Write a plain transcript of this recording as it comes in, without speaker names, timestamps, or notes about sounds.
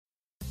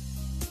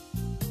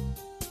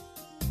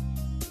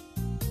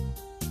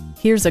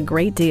Here's a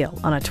great deal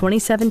on a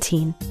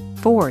 2017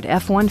 Ford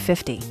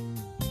F-150.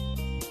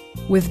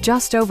 With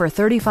just over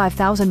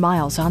 35,000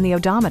 miles on the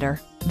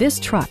odometer, this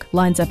truck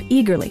lines up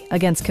eagerly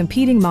against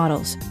competing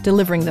models,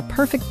 delivering the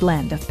perfect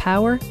blend of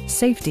power,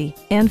 safety,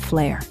 and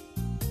flair.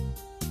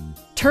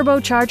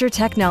 Turbocharger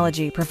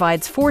technology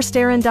provides forced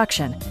air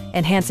induction,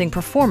 enhancing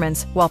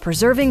performance while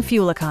preserving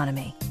fuel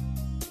economy.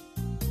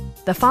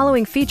 The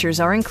following features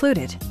are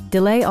included: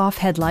 delay-off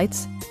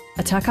headlights,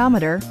 a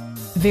tachometer,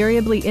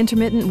 variably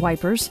intermittent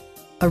wipers,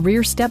 a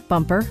rear step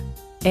bumper,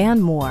 and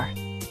more.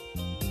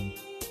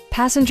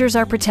 Passengers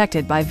are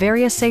protected by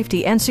various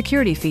safety and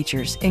security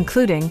features,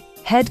 including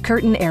head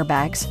curtain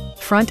airbags,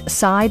 front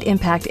side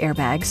impact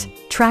airbags,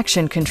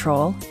 traction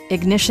control,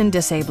 ignition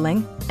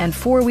disabling, and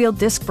four-wheel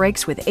disc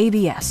brakes with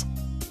ABS.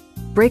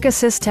 Brake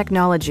Assist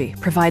technology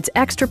provides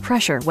extra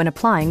pressure when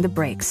applying the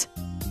brakes.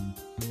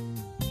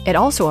 It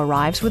also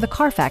arrives with a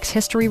Carfax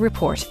history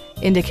report,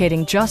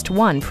 indicating just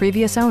one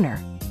previous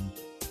owner.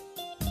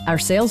 Our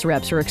sales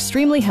reps are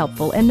extremely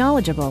helpful and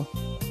knowledgeable.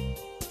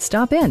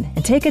 Stop in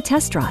and take a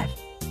test drive.